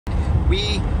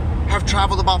We have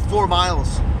traveled about 4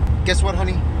 miles. Guess what,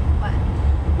 honey? What?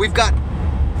 We've got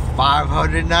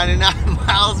 599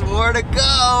 miles more to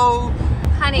go.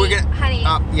 Honey,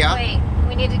 yeah? wait,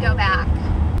 we need to go back.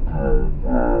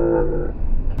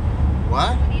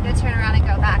 What? We need to turn around and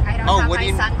go back. I don't have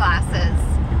my sunglasses.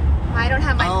 I don't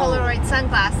have my Polaroid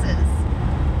sunglasses.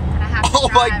 And I have to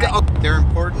my God. They're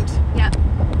important? Yep.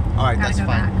 All right, that's fine.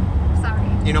 Back.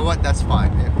 Sorry. You know what? That's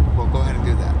fine. We'll go ahead and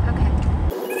do that. Okay.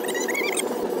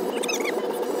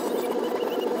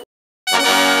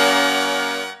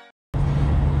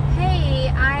 Hey,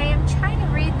 I am trying to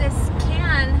read this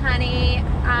can, honey,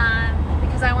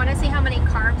 because I want to see how many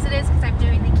carbs it is because I'm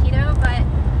doing the keto, but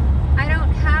I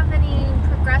don't have any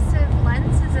progressive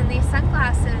lenses in these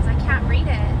sunglasses. I can't read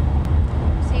it.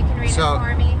 So you can read it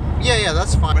for me? Yeah,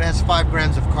 that's fine. It has 5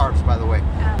 grams of carbs, by the way.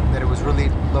 Oh. That it was really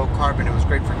low carb and it was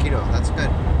great for keto. That's good.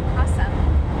 Awesome.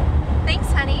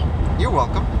 Thanks, honey. You're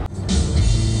welcome.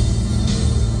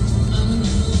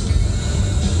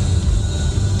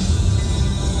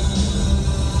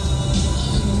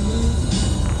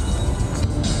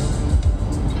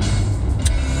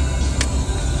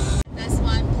 This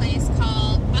one place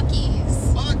called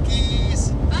Buc-ee's.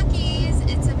 Buc-ee's,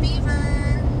 it's a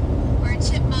beaver or a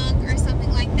chipmunk or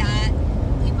something like that.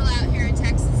 People out here in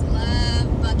Texas love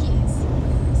Buc-ee's.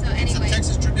 So anyway. It's a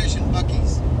Texas tradition,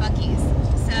 Buc-ee's. Buc-ee's.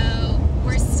 So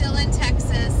we're still in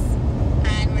Texas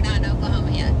and we're not in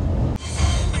Oklahoma yet.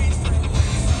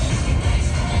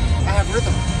 I have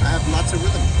rhythm. I have lots of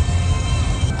rhythm.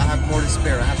 I have more to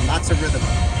spare. I have lots of rhythm.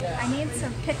 I need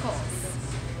some pickles.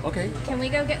 Okay. Can we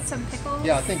go get some pickles?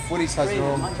 Yeah, I think Woody's has their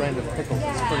own brand of pickles.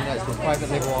 Yeah. It's pretty nice. They private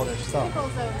label all their stuff.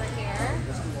 Pickles over here.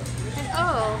 And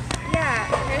oh, yeah,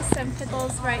 there's some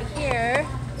pickles right here.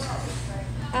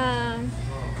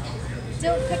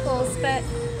 Dill pickles, but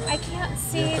I can't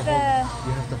see You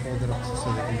have to hold it up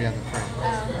so they can be on the frame.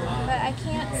 but I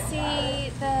can't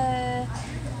see the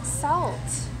salt.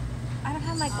 I don't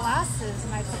have my glasses,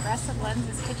 my progressive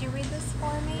lenses. Could you read this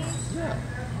for me? Yeah.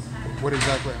 What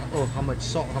exactly? Oh, how much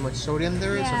salt, how much sodium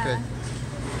there is? Yeah. Okay.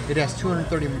 It has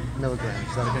 230 milligrams.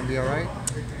 Is that going to be all right?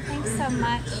 Thanks so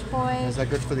much, boy. Is that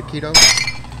good for the keto?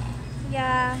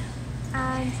 Yeah.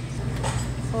 And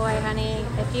boy, honey,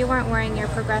 if you weren't wearing your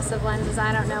progressive lenses,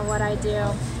 I don't know what I'd do. Okay,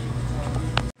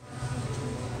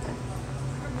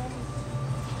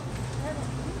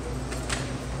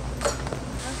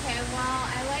 well,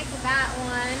 I like that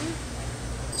one.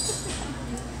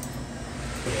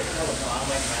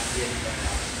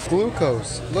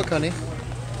 Glucose. Look, honey.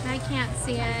 I can't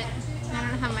see it. I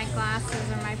don't have my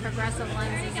glasses or my progressive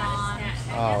lenses on.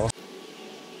 Oh.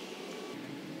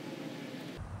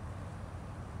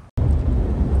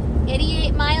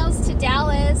 Miles to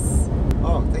Dallas.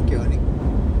 Oh, thank you, honey.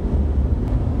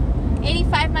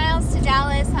 85 miles to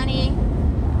Dallas, honey.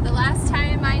 The last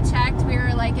time I checked, we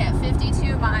were like at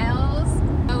 52 miles.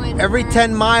 Every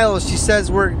 10 miles, she says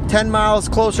we're 10 miles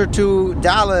closer to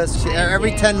Dallas.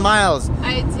 Every 10 miles.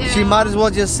 I do. She might as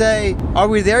well just say, are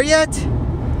we there yet?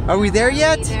 Are we there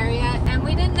yet? Are we there yet? And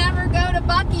we didn't ever go to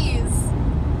Buc-ee's.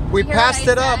 We passed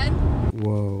it up.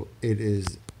 Whoa, it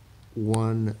is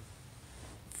 1:40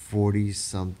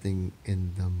 something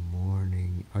in the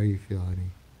morning. How you feel,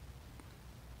 honey?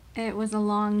 It was a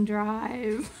long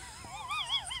drive.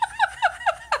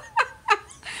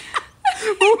 He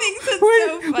thinks it's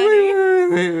so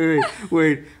funny.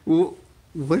 Wait.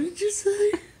 What did you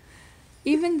say?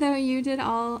 Even though you did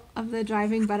all of the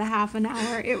driving but a half an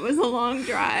hour, it was a long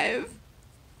drive.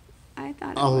 I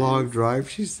thought it was. A long drive,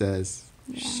 she says.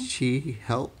 Yeah. She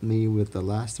helped me with the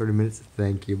last 30 minutes.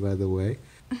 Thank you, by the way.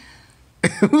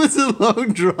 It was a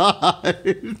long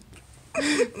drive.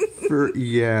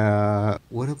 Yeah.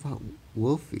 What about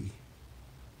Wolfie?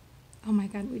 Oh my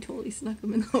God, we totally snuck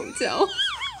him in the hotel.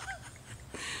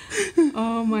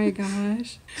 Oh my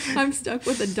gosh. I'm stuck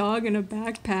with a dog in a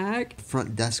backpack.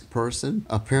 Front desk person.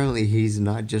 Apparently he's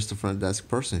not just a front desk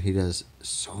person. He does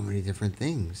so many different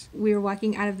things. We were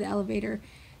walking out of the elevator,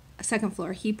 second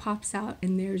floor. He pops out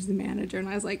and there's the manager and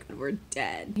I was like, we're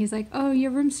dead. He's like, oh,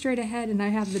 your room's straight ahead and I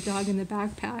have the dog in the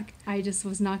backpack. I just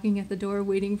was knocking at the door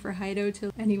waiting for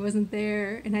Hido and he wasn't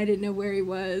there and I didn't know where he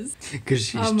was. Because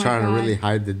she's trying to really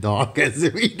hide the dog as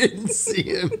if we didn't see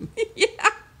him. Yeah.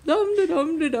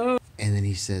 Dum-da-dum-da-dum. And then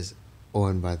he says, oh,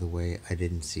 and by the way, I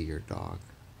didn't see your dog.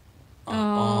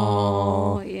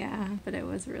 Oh, yeah. But it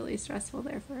was really stressful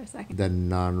there for a second. The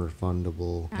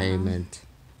non-refundable payment.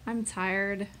 I'm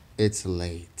tired. It's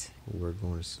late. We're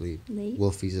going to sleep. Late?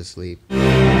 Wolfie's asleep.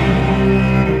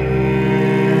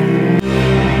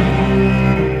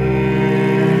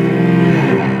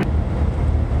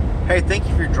 Hey, thank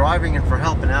you for your drive. driving and for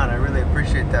helping out. I really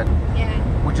appreciate that. Yeah.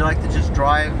 Would you like to just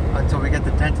drive until we get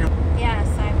to Denton? Yes,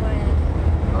 I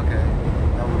would. Okay,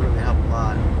 that would really help a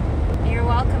lot. You're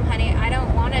welcome, honey. I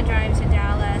don't want to drive to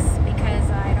Dallas because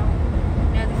I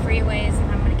don't know the freeways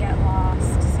and I'm going to get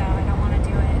lost, so I don't want to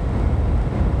do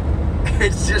it.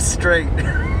 It's just straight.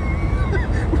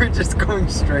 We're just going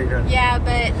straight. Honey. Yeah,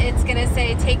 but it's going to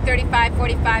say take 35,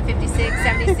 45, 56,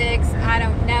 76. I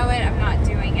don't know it. I'm not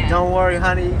doing it. Don't worry,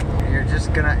 honey.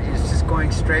 It's just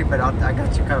going straight, but I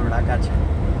got you covered. I got you.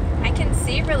 I can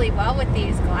see really well with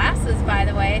these glasses, by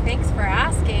the way. Thanks for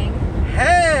asking.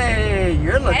 Hey,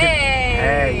 you're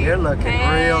looking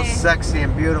real sexy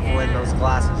and beautiful in those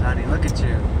glasses, honey. Look at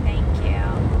you. Thank you.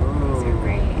 Ooh. These are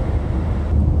great.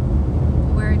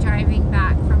 We're driving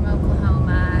back from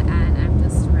Oklahoma and I'm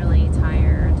just really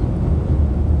tired.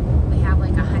 We have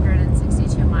like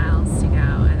 162 miles to go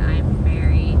and I'm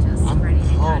very ready to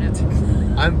go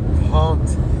to. I'm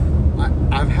pumped.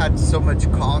 I've had so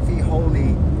much coffee.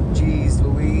 Holy jeez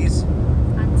Louise.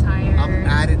 I'm tired. I'm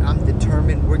at it. I'm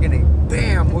determined. We're gonna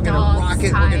rock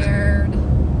it. Tired.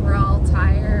 We're all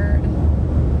tired.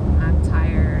 I'm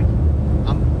tired.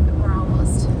 We're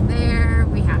almost there.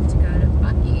 We have to go to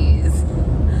Buc-ee's.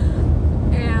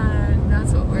 And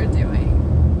that's what we're doing.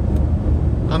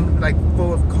 I'm like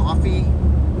full of coffee,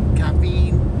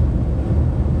 caffeine.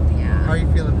 Yeah. How are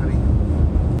you feeling, honey?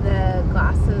 The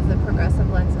glasses, the progressive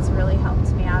lenses really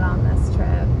helped me out on this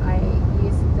trip. I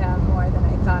used them more than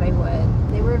I thought I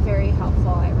would. They were very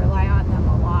helpful. I rely on them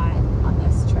a lot on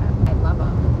this trip. I love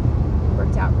them. It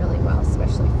worked out really well,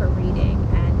 especially for reading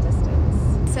and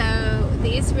distance. So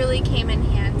these really came in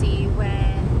handy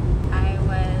when I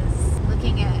was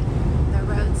looking at the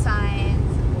road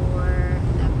signs or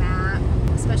the map,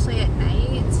 especially at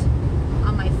night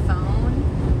on my phone.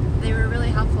 They were really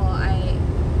helpful. I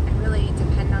really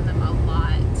depend on them a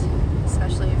lot,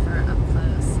 especially for up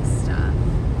close stuff.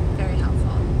 Very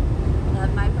helpful.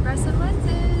 Love my progressive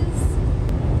lenses.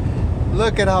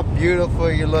 Look at how beautiful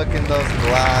you look in those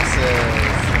glasses.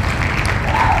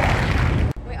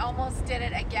 We almost did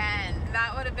it again.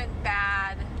 That would have been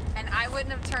bad, and I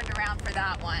wouldn't have turned around for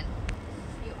that one.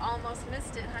 You almost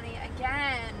missed it, honey,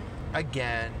 again.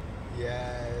 Again.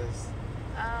 Yes.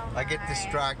 Oh I get my.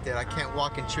 distracted. I can't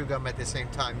walk and chew gum at the same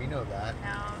time. You know that.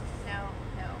 No.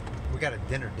 We got a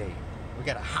dinner date. We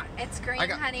got a hot. It's green,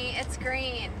 honey. It's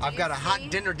green. I've got a hot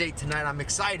dinner date tonight. I'm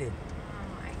excited. Oh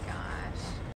my gosh.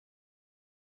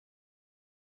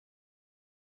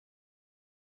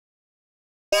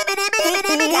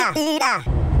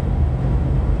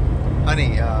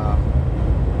 Honey,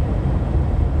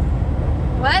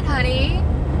 What, honey?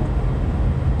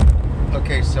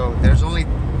 okay, so there's only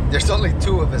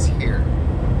two of us here.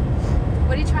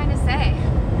 What are you trying to say?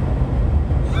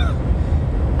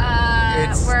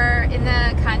 We're in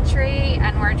the country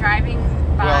and we're driving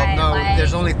by. Well, no, like,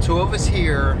 there's only two of us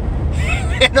here.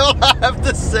 And all I have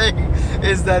to say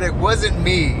is that it wasn't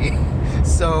me.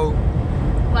 So.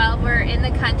 Well, we're in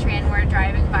the country and we're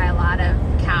driving by a lot of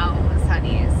cows,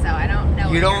 honey. So I don't know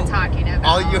what you're talking about.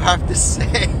 All you have to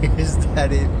say is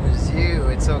that it was you.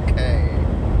 It's okay.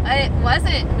 It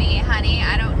wasn't me, honey.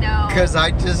 I don't know. Because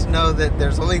I just know that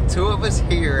there's only two of us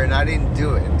here and I didn't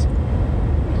do it.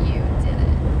 You did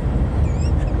it.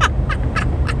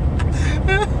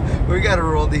 We gotta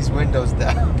roll these windows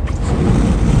down.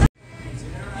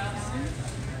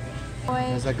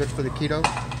 Is that good for the keto?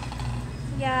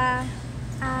 Yeah,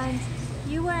 and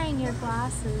you wearing your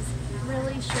glasses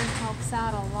really sure helps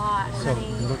out a lot, So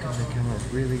honey. look at the camera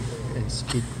really and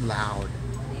speak loud.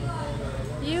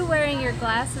 You wearing your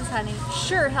glasses, honey,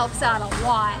 sure helps out a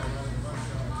lot.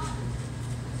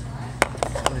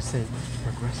 I say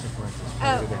progressive lenses.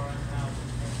 Oh.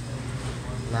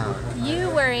 Loud. You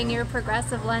wearing your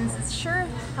progressive lenses sure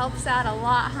helps out a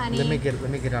lot, honey. Let me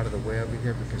get out of the way over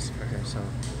here because okay, so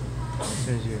as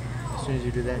soon as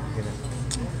you do that, you're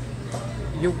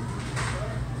gonna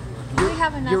we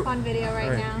have enough on video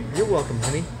right now. You're welcome,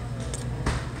 honey.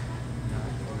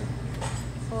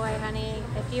 Boy, honey,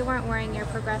 if you weren't wearing your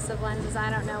progressive lenses, I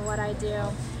don't know what I'd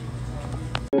do.